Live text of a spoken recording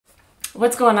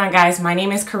What's going on, guys? My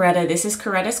name is Coretta. This is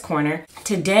Coretta's Corner.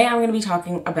 Today I'm going to be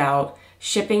talking about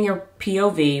shipping your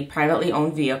POV, privately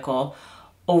owned vehicle,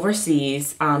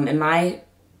 overseas. And my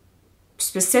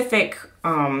specific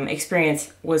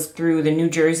experience was through the New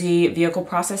Jersey Vehicle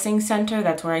Processing Center.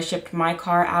 That's where I shipped my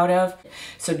car out of.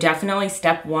 So definitely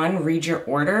step one, read your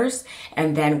orders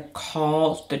and then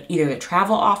call either the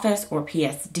travel office or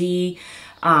PSD.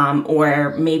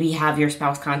 Or maybe have your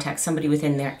spouse contact somebody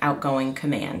within their outgoing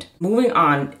command. Moving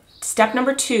on, step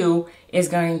number 2 is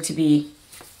going to be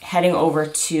heading over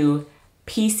to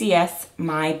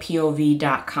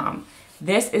pcsmypov.com.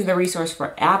 This is the resource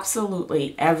for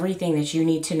absolutely everything that you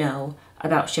need to know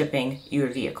about shipping your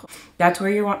vehicle. That's where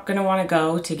you're going to want to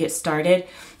go to get started.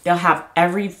 They'll have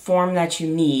every form that you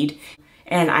need,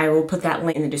 and I will put that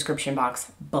link in the description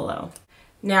box below.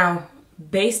 Now,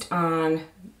 based on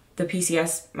the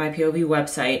PCS MyPOV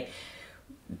website,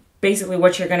 basically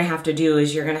what you're going to have to do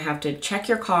is you're going to have to check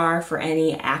your car for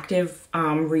any active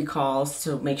recalls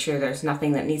to make sure there's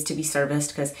nothing that needs to be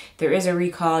serviced, because if there is a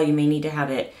recall, you may need to have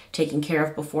it taken care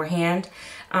of beforehand.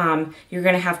 You're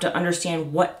going to have to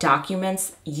understand what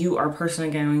documents you are personally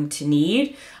going to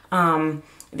need.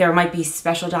 There might be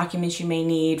special documents you may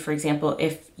need. For example,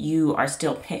 if you are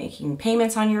still making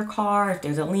payments on your car, if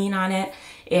there's a lien on it,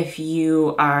 if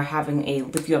you are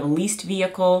if you have a leased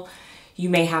vehicle, you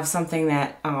may have something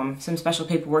that, some special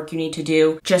paperwork you need to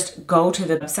do. Just go to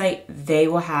the website. They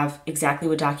will have exactly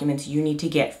what documents you need to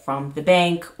get from the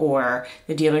bank or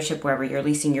the dealership, wherever you're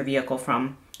leasing your vehicle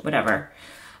from, whatever.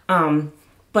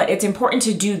 But it's important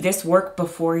to do this work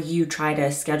before you try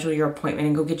to schedule your appointment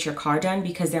and go get your car done,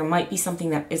 because there might be something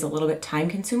that is a little bit time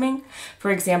consuming.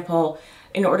 For example,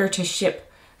 in order to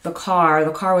ship the car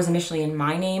was initially in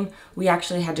my name. We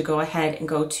actually had to go ahead and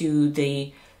go to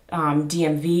the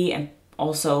DMV and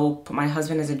also put my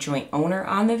husband as a joint owner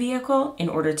on the vehicle in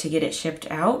order to get it shipped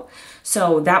out.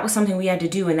 So that was something we had to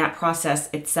do, and that process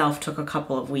itself took a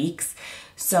couple of weeks.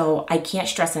 So I can't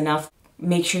stress enough,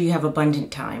 make sure you have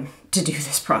abundant time to do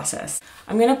this process.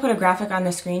 I'm going to put a graphic on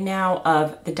the screen now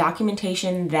of the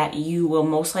documentation that you will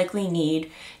most likely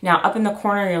need. Now, up in the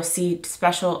corner, you'll see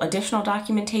special additional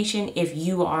documentation if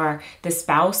you are the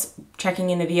spouse checking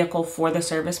in the vehicle for the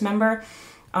service member.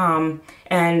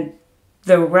 And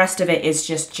the rest of it is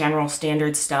just general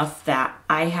standard stuff that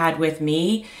I had with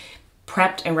me,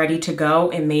 prepped and ready to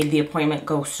go, and made the appointment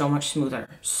go so much smoother.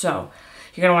 So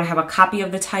you're going to want to have a copy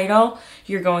of the title.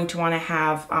 You're going to want to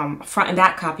have front and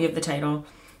back copy of the title,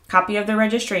 copy of the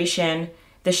registration,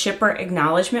 the shipper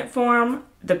acknowledgement form,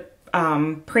 the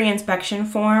pre-inspection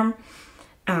form,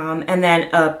 and then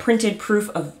a printed proof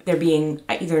of there being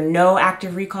either no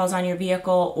active recalls on your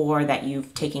vehicle or that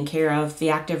you've taken care of the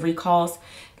active recalls.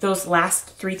 Those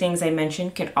last 3 things I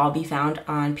mentioned can all be found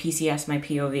on PCS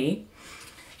MyPOV.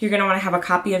 You're going to want to have a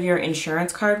copy of your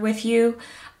insurance card with you.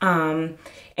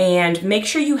 And make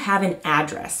sure you have an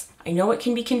address. I know it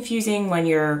can be confusing when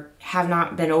you have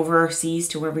not been overseas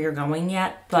to wherever you're going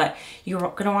yet, but you're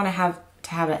going to want to have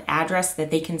an address that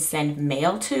they can send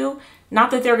mail to.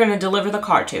 Not that they're going to deliver the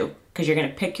car to, because you're going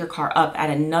to pick your car up at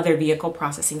another vehicle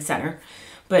processing center,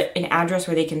 but an address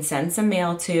where they can send some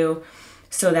mail to,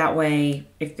 so that way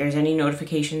if there's any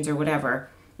notifications or whatever,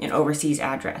 an overseas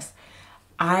address.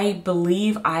 I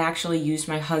believe I actually used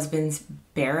my husband's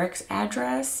barracks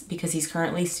address because he's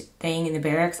currently staying in the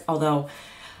barracks, although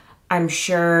I'm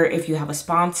sure if you have a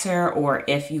sponsor or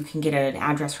if you can get an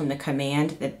address from the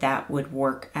command, that would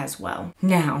work as well.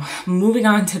 Now, moving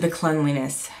on to the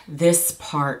cleanliness. This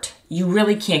part, you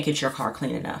really can't get your car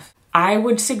clean enough. I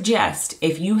would suggest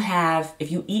if you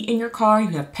eat in your car,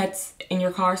 you have pets in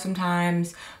your car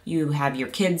sometimes, you have your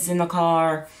kids in the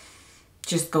car,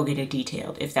 just go get it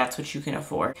detailed if that's what you can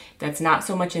afford. That's not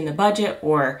so much in the budget,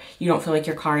 or you don't feel like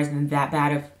your car is in that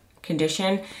bad of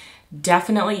condition.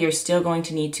 Definitely you're still going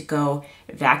to need to go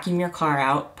vacuum your car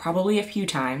out, probably a few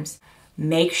times.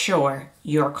 Make sure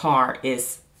your car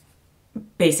is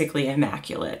basically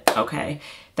immaculate, okay?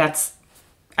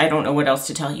 I don't know what else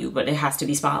to tell you, but it has to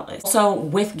be spotless. So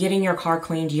with getting your car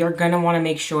cleaned, you're gonna wanna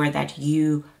make sure that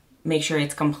you make sure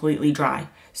it's completely dry.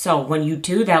 So when you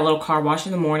do that little car wash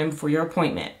in the morning before your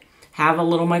appointment, have a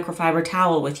little microfiber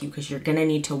towel with you, because you're gonna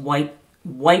need to wipe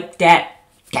that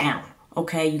down,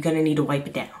 okay? You're gonna need to wipe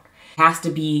it down. It has to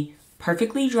be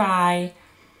perfectly dry.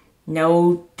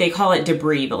 No, they call it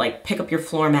debris, but like pick up your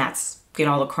floor mats, get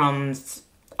all the crumbs,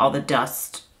 all the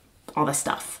dust, all the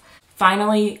stuff.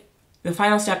 Finally, the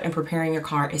final step in preparing your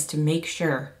car is to make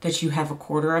sure that you have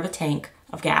 1/4 of a tank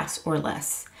of gas or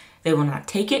less. They will not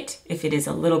take it. If it is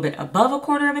a little bit above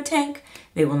 1/4 of a tank,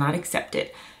 they will not accept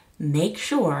it. Make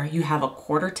sure you have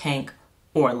 1/4 tank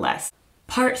or less.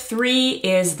 Part 3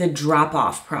 is the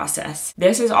drop-off process.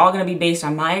 This is all going to be based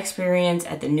on my experience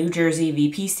at the New Jersey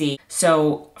VPC.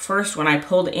 So first, when I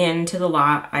pulled into the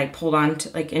lot, I pulled on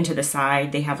to, into the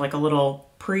side. They have like a little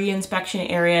pre-inspection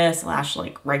area /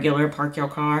 like regular park your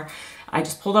car. I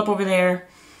just pulled up over there.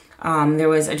 There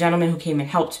was a gentleman who came and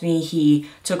helped me. He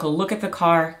took a look at the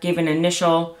car, gave an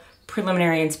initial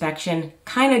preliminary inspection,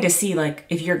 kind of to see like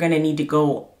if you're going to need to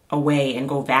go away and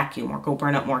go vacuum or go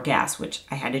burn up more gas, which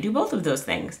I had to do both of those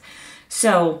things.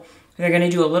 So they're going to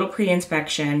do a little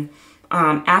pre-inspection.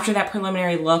 After that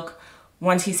preliminary look,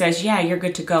 once he says, yeah, you're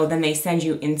good to go, then they send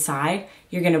you inside.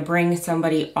 You're going to bring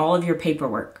somebody all of your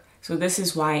paperwork. So this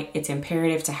is why it's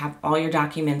imperative to have all your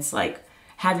documents, like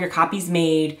have your copies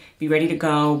made, be ready to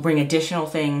go, bring additional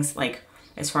things like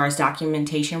as far as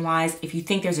documentation wise. If you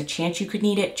think there's a chance you could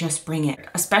need it, just bring it,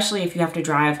 especially if you have to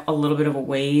drive a little bit of a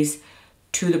ways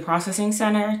to the processing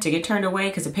center to get turned away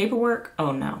because of paperwork.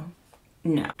 Oh no.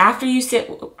 After you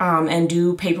sit and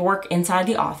do paperwork inside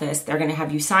the office, they're going to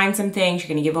have you sign some things. You're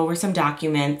going to give over some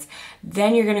documents.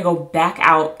 Then you're going to go back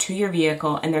out to your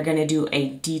vehicle and they're going to do a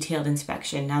detailed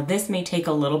inspection. Now this may take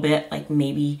a little bit, like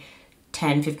maybe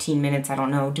 10, 15 minutes, I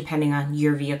don't know, depending on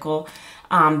your vehicle.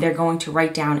 They're going to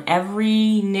write down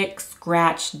every nick,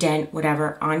 scratch, dent,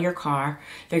 whatever on your car.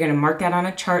 They're going to mark that on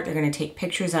a chart. They're going to take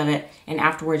pictures of it. And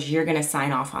afterwards, you're going to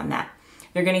sign off on that.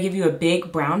 They're going to give you a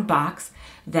big brown box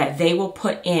that they will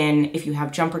put in if you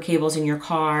have jumper cables in your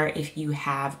car, if you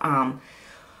have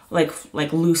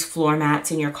like loose floor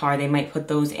mats in your car, they might put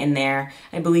those in there.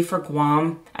 I believe for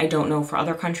Guam, I don't know for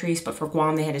other countries, but for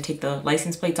Guam, they had to take the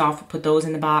license plates off, put those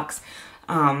in the box.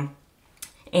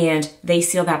 And they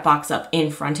seal that box up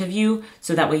in front of you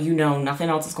so that way you know nothing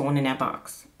else is going in that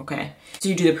box, okay? So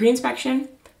you do the pre-inspection,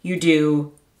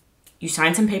 you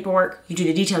sign some paperwork, you do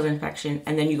the detailed inspection,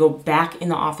 and then you go back in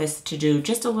the office to do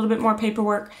just a little bit more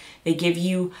paperwork. They give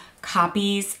you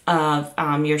copies of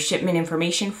your shipment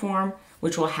information form,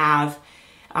 which will have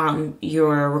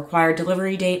your required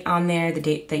delivery date on there, the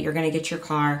date that you're gonna get your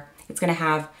car. It's gonna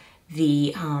have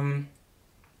the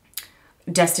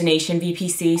destination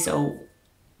VPC, so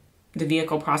the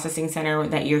vehicle processing center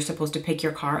that you're supposed to pick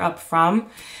your car up from.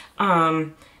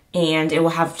 And it will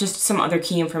have just some other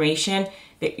key information.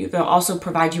 They'll also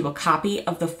provide you a copy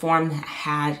of the form that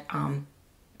had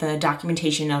the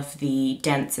documentation of the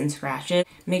dents and scratches.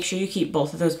 Make sure you keep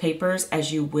both of those papers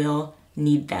as you will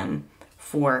need them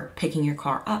for picking your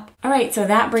car up. All right, so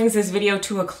that brings this video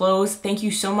to a close. Thank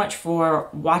you so much for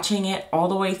watching it all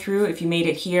the way through. If you made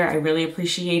it here, I really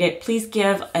appreciate it. Please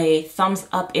give a thumbs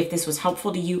up if this was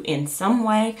helpful to you in some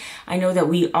way. I know that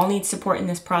we all need support in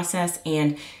this process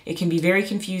and it can be very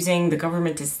confusing. The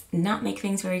government does not make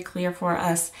things very clear for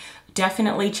us.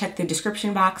 Definitely check the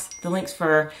description box. The links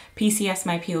for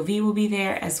PCSmypov will be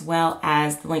there, as well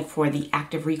as the link for the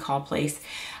active recall place.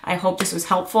 I hope this was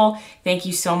helpful. Thank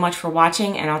you so much for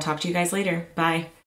watching, and I'll talk to you guys later. Bye.